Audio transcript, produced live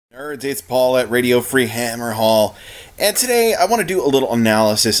Nerds, it's Paul at Radio Free Hammer Hall, and today I want to do a little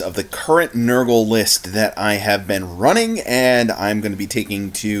analysis of the current Nurgle list that I have been running, and I'm going to be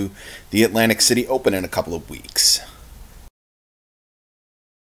taking to the Atlantic City Open in a couple of weeks.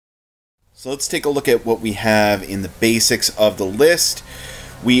 So let's take a look at what we have in the basics of the list.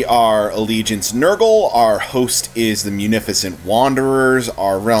 We are Allegiance Nurgle, our host is the Munificent Wanderers,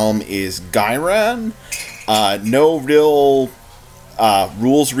 our realm is Ghyran. No real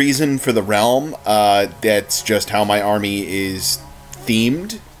rules reason for the realm. That's just how my army is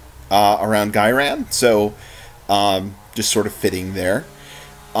themed around Ghyran, so just sort of fitting there.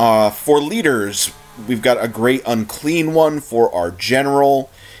 For leaders, we've got a Great Unclean One for our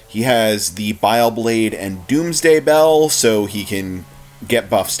general. He has the Bile Blade and Doomsday Bell, so he can get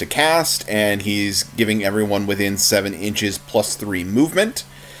buffs to cast, and he's giving everyone within 7 inches +3 movement.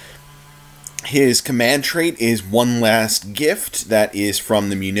 His command trait is One Last Gift. That is from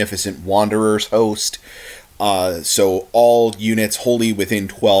the Munificent Wanderers host. So all units wholly within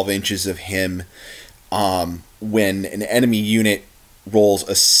 12 inches of him, when an enemy unit rolls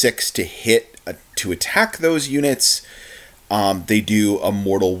a 6 to hit to attack those units, they do a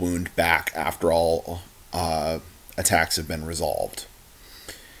mortal wound back after all attacks have been resolved.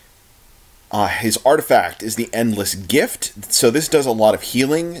 His artifact is the Endless Gift. So this does a lot of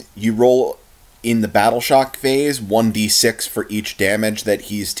healing. You roll in the Battle Shock phase 1d6 for each damage that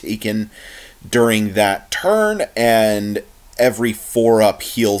he's taken during that turn, and every 4-up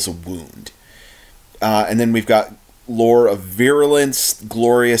heals a wound. And then we've got Lore of Virulence,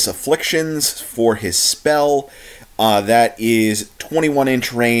 Glorious Afflictions for his spell. That is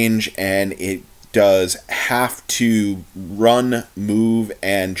 21-inch range, and it does have to run, move,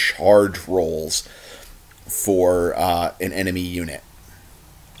 and charge rolls for an enemy unit.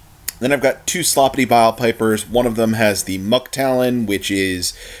 Then I've got 2 Sloppity Bile Pipers. One of them has the Muck Talon, which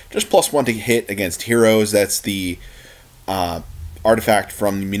is just +1 to hit against heroes. That's the artifact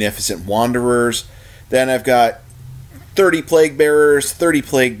from the Munificent Wanderers. Then I've got 30 Plague Bearers, 30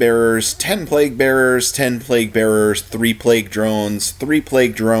 Plague Bearers, 10 Plague Bearers, 10 Plague Bearers, 3 Plague Drones, 3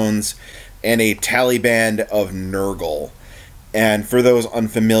 Plague Drones, and a Taliband of Nurgle. And for those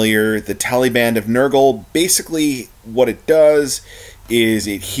unfamiliar, the Taliband of Nurgle, basically what it does is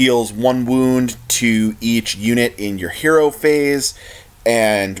it heals 1 wound to each unit in your hero phase,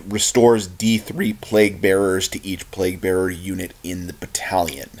 and restores D3 Plague Bearers to each Plague Bearer unit in the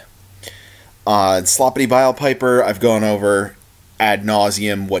battalion. Sloppity Bile Piper, I've gone over ad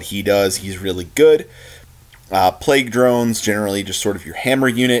nauseum what he does. He's really good. Plague Drones, generally just sort of your hammer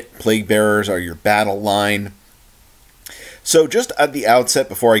unit. Plague Bearers are your battle line. So just at the outset,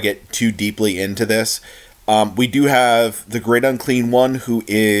 before I get too deeply into this, we do have the Great Unclean One, who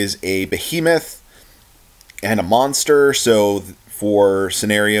is a behemoth and a monster. So for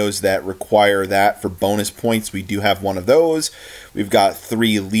scenarios that require that for bonus points, we do have one of those. We've got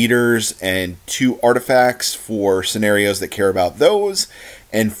 3 leaders and 2 artifacts for scenarios that care about those,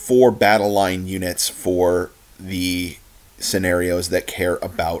 and 4 battle line units for the scenarios that care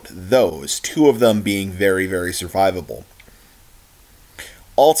about those. 2 of them being very, very survivable.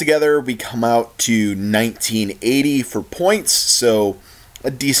 Altogether, we come out to 1980 for points, so a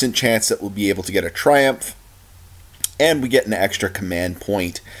decent chance that we'll be able to get a triumph, and we get an extra command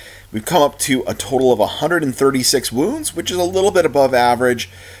point. We've come up to a total of 136 wounds, which is a little bit above average,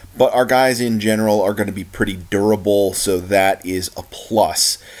 but our guys in general are going to be pretty durable, so that is a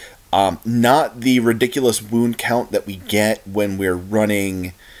plus. Not the ridiculous wound count that we get when we're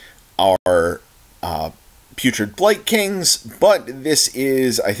running our Putrid Blight Kings, but this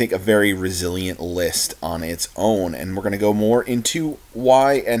is, I think, a very resilient list on its own, and we're going to go more into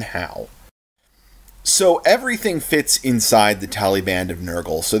why and how. So everything fits inside the Taliband of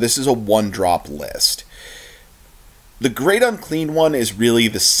Nurgle, so this is a 1-drop list. The Great Unclean One is really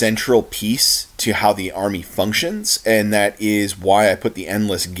the central piece to how the army functions, and that is why I put the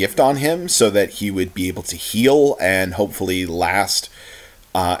Endless Gift on him, so that he would be able to heal and hopefully last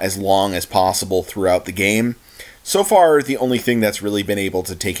as long as possible throughout the game. So far, the only thing that's really been able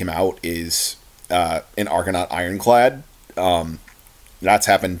to take him out is an Argonaut Ironclad. That's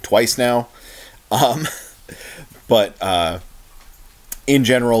happened twice now. But in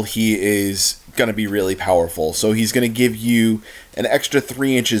general, he is going to be really powerful. So he's going to give you an extra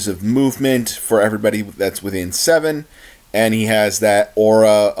 3 inches of movement for everybody that's within 7. And he has that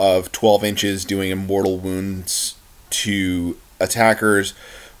aura of 12 inches doing immortal wounds to attackers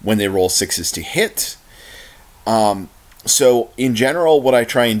when they roll 6s to hit. So in general, what I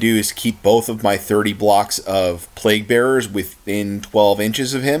try and do is keep both of my 30 blocks of Plague Bearers within 12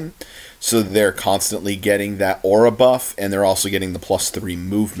 inches of him. so they're constantly getting that aura buff, and they're also getting the +3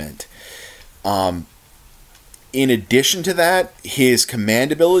 movement. In addition to that, his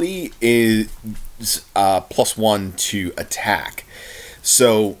command ability is +1 to attack.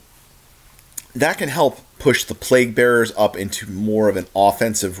 So that can help push the Plague Bearers up into more of an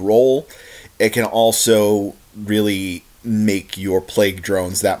offensive role. It can also really make your Plague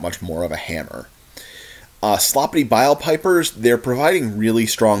Drones that much more of a hammer. Sloppity Bile Pipers, they're providing really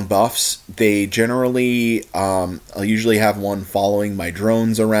strong buffs. They generally, I'll usually have one following my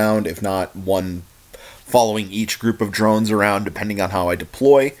drones around, if not one following each group of drones around, depending on how I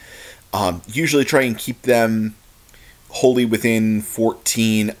deploy. Usually try and keep them wholly within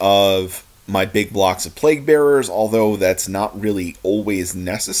 14 of my big blocks of Plague Bearers, although that's not really always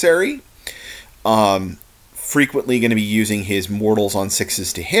necessary. Frequently going to be using his Mortals on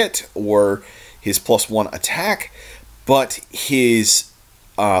 6s to hit, or his +1 attack, but his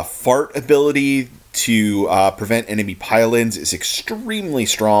fart ability to prevent enemy pile-ins is extremely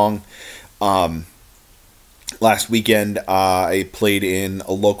strong. Last weekend, I played in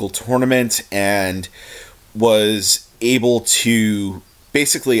a local tournament and was able to...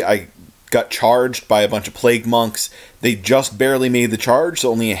 Basically, I got charged by a bunch of Plague Monks. They just barely made the charge,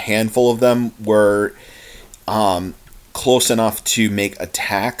 so only a handful of them were close enough to make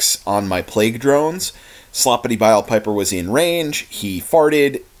attacks on my Plague Drones. Sloppity Bile Piper was in range. He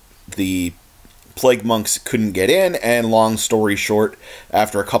farted. The Plague Monks couldn't get in, and long story short,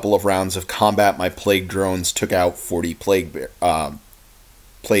 after a couple of rounds of combat, my Plague Drones took out 40 not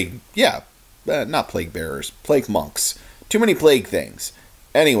Plague Bearers, Plague Monks. Too many Plague things.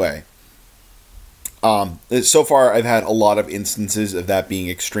 Anyway, so far I've had a lot of instances of that being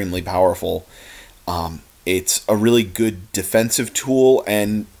extremely powerful. It's a really good defensive tool,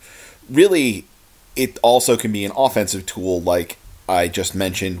 and really, it also can be an offensive tool, like I just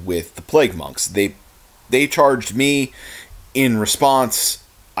mentioned with the Plague Monks. They charged me. In response,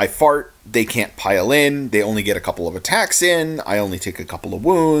 I fart. They can't pile in. They only get a couple of attacks in. I only take a couple of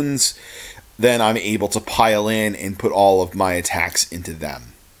wounds. Then I'm able to pile in and put all of my attacks into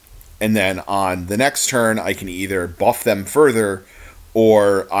them. And then on the next turn, I can either buff them further,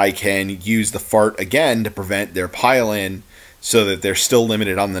 or I can use the fart again to prevent their pile-in, so that they're still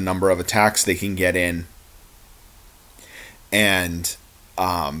limited on the number of attacks they can get in. And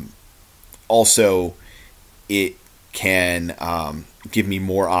also, it can give me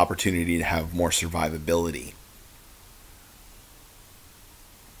more opportunity to have more survivability.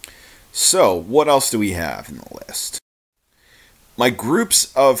 So, what else do we have in the list? My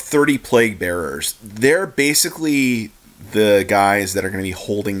groups of 30 Plague Bearers, they're basically the guys that are going to be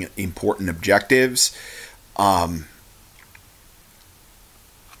holding important objectives.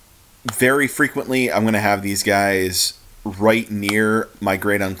 Very frequently, I'm going to have these guys right near my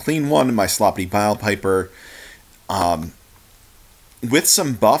Great Unclean One, my Sloppity Bile Piper. With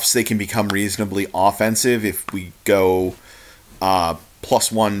some buffs, they can become reasonably offensive if we go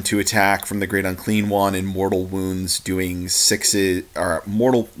 +1 to attack from the Great Unclean One, and mortal wounds doing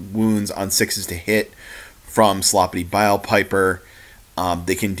mortal wounds on 6s to hit from Sloppity Bile Piper.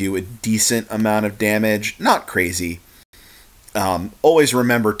 They can do a decent amount of damage. Not crazy. Always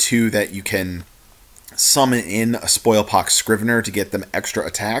remember, too, that you can summon in a Spoilpox Scrivener to get them extra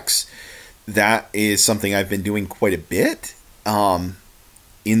attacks. That is something I've been doing quite a bit.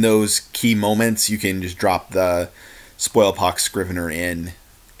 In those key moments, you can just drop the Spoilpox Scrivener in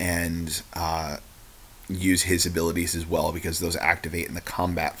and use his abilities as well, because those activate in the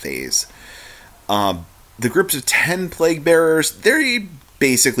combat phase. The groups of 10 Plague Bearers, they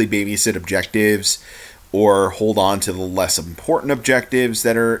basically babysit objectives or hold on to the less important objectives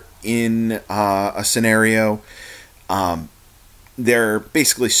that are in a scenario. They're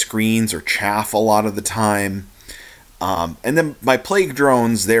basically screens or chaff a lot of the time. And then my Plague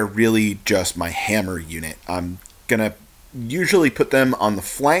Drones, they're really just my hammer unit. I'm going to usually put them on the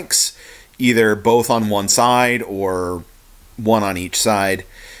flanks, either both on one side or one on each side.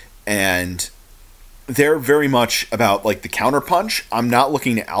 And they're very much about like the counterpunch. I'm not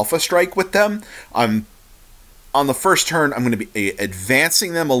looking to alpha strike with them. On the first turn, I'm going to be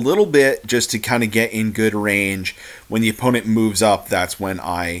advancing them a little bit just to kind of get in good range. When the opponent moves up, that's when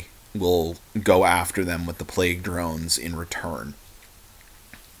I will go after them with the Plague Drones in return.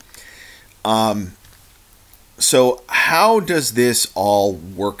 So how does this all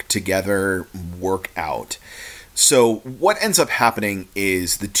work together, work out? So what ends up happening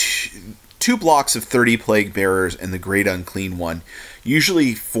is the two blocks of 30 Plague Bearers and the Great Unclean One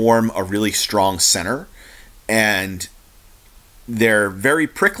usually form a really strong center, and they're very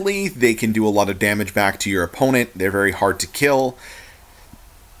prickly. They can do a lot of damage back to your opponent. They're very hard to kill.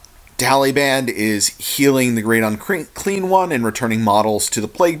 Dallyband is healing the Great Unclean One and returning models to the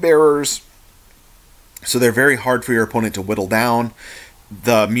Plague Bearers. So they're very hard for your opponent to whittle down.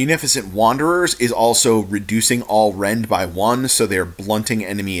 The Munificent Wanderers is also reducing all rend by 1, so they're blunting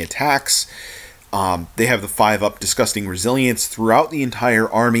enemy attacks. They have the 5-up Disgusting Resilience throughout the entire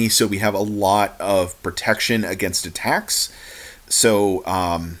army, so we have a lot of protection against attacks. So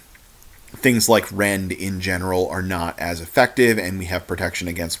things like rend in general are not as effective, and we have protection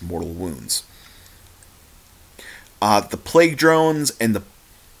against mortal wounds. The Plague Drones and the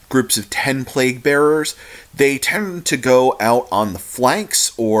groups of 10 Plague Bearers, they tend to go out on the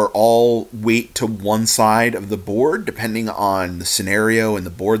flanks or all wait to one side of the board, depending on the scenario and the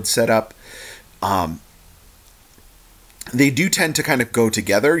board setup. They do tend to kind of go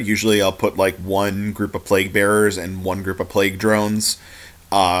together. Usually I'll put like one group of Plague Bearers and one group of Plague Drones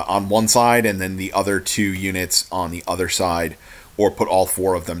on one side, and then the other 2 units on the other side, or put all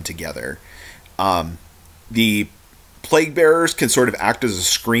 4 of them together. The Plague Bearers can sort of act as a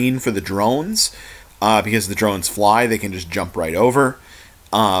screen for the drones, because the drones fly, they can just jump right over.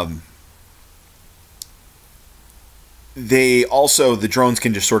 The drones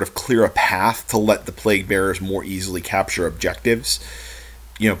can just sort of clear a path to let the Plague Bearers more easily capture objectives.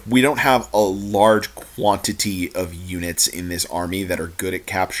 We don't have a large quantity of units in this army that are good at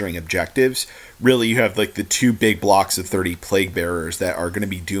capturing objectives. Really, you have like the 2 big blocks of 30 Plague Bearers that are going to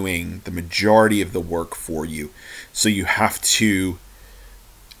be doing the majority of the work for you. So you have to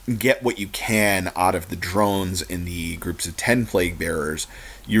get what you can out of the drones in the groups of 10 Plague Bearers.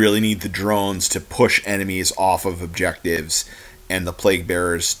 You really need the drones to push enemies off of objectives, and the Plague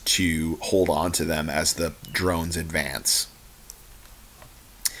Bearers to hold on to them as the drones advance.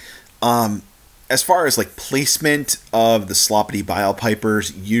 As far as like placement of the Sloppity Bile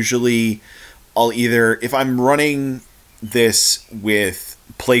Pipers, usually I'll either, if I'm running this with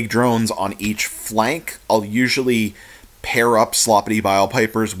Plague Drones on each flank, I'll usually pair up Sloppity Bile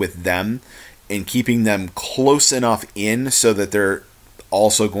Pipers with them and keeping them close enough in so that they're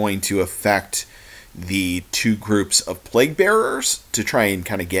also going to affect the 2 groups of Plague Bearers to try and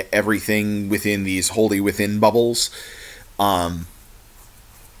kind of get everything within these Holy Within bubbles.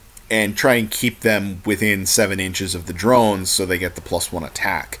 And try and keep them within 7 inches of the drones so they get the +1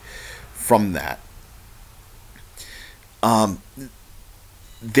 attack from that.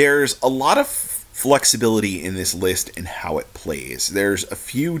 There's a lot of flexibility in this list and how it plays. There's a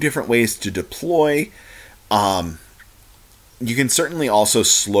few different ways to deploy. You can certainly also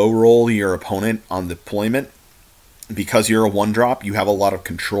slow roll your opponent on deployment. Because you're a 1-drop, you have a lot of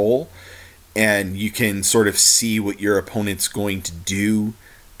control, and you can sort of see what your opponent's going to do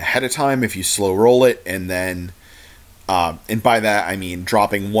ahead of time if you slow roll it, and then and by that I mean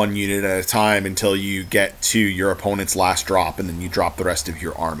dropping 1 unit at a time until you get to your opponent's last drop, and then you drop the rest of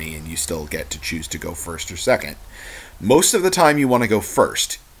your army and you still get to choose to go first or second. Most of the time you want to go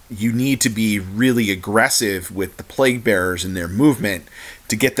first. You need to be really aggressive with the Plague Bearers and their movement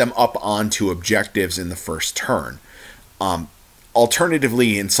to get them up onto objectives in the first turn.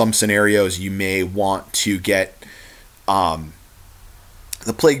 Alternatively, in some scenarios you may want to get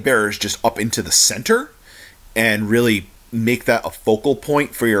the Plague Bearers just up into the center and really make that a focal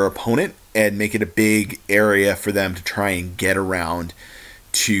point for your opponent and make it a big area for them to try and get around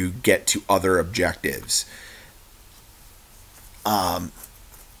to get to other objectives.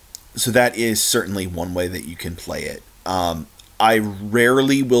 So that is certainly one way that you can play it. I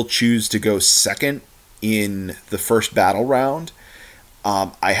rarely will choose to go second in the first battle round.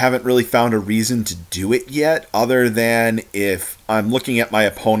 I haven't really found a reason to do it yet, other than if I'm looking at my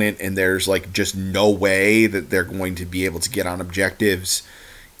opponent and there's like just no way that they're going to be able to get on objectives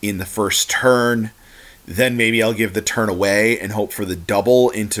in the first turn, then maybe I'll give the turn away and hope for the double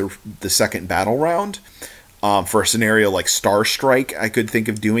into the second battle round. For a scenario like Star Strike, I could think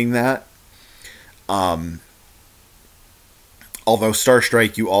of doing that. Although Star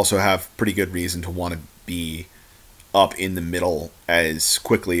Strike, you also have pretty good reason to want to be up in the middle as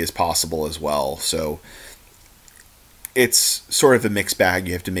quickly as possible as well. So it's sort of a mixed bag.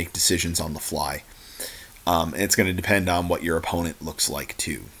 You have to make decisions on the fly. And it's going to depend on what your opponent looks like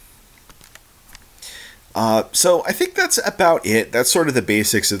too. So I think that's about it. That's sort of the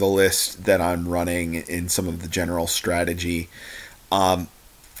basics of the list that I'm running in some of the general strategy.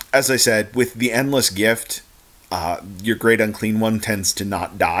 As I said, with the Endless Gift, your Great Unclean One tends to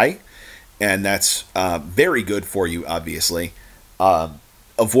not die. And that's very good for you, obviously.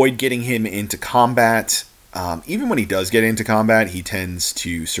 Avoid getting him into combat. Even when he does get into combat, he tends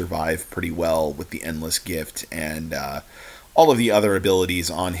to survive pretty well with the Endless Gift. And all of the other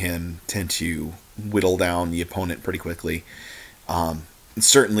abilities on him tend to whittle down the opponent pretty quickly.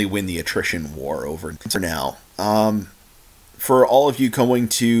 certainly win the attrition war over for now. For all of you going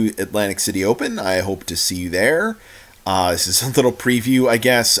to Atlantic City Open, I hope to see you there. This is a little preview, I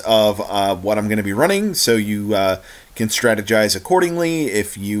guess, of what I'm going to be running, so you can strategize accordingly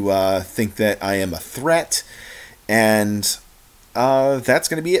if you think that I am a threat. And that's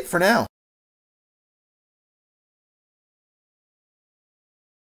going to be it for now.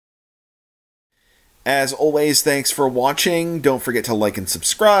 As always, thanks for watching. Don't forget to like and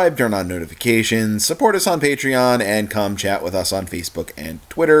subscribe, turn on notifications, support us on Patreon, and come chat with us on Facebook and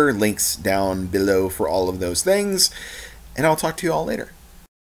Twitter. Links down below for all of those things. And I'll talk to you all later.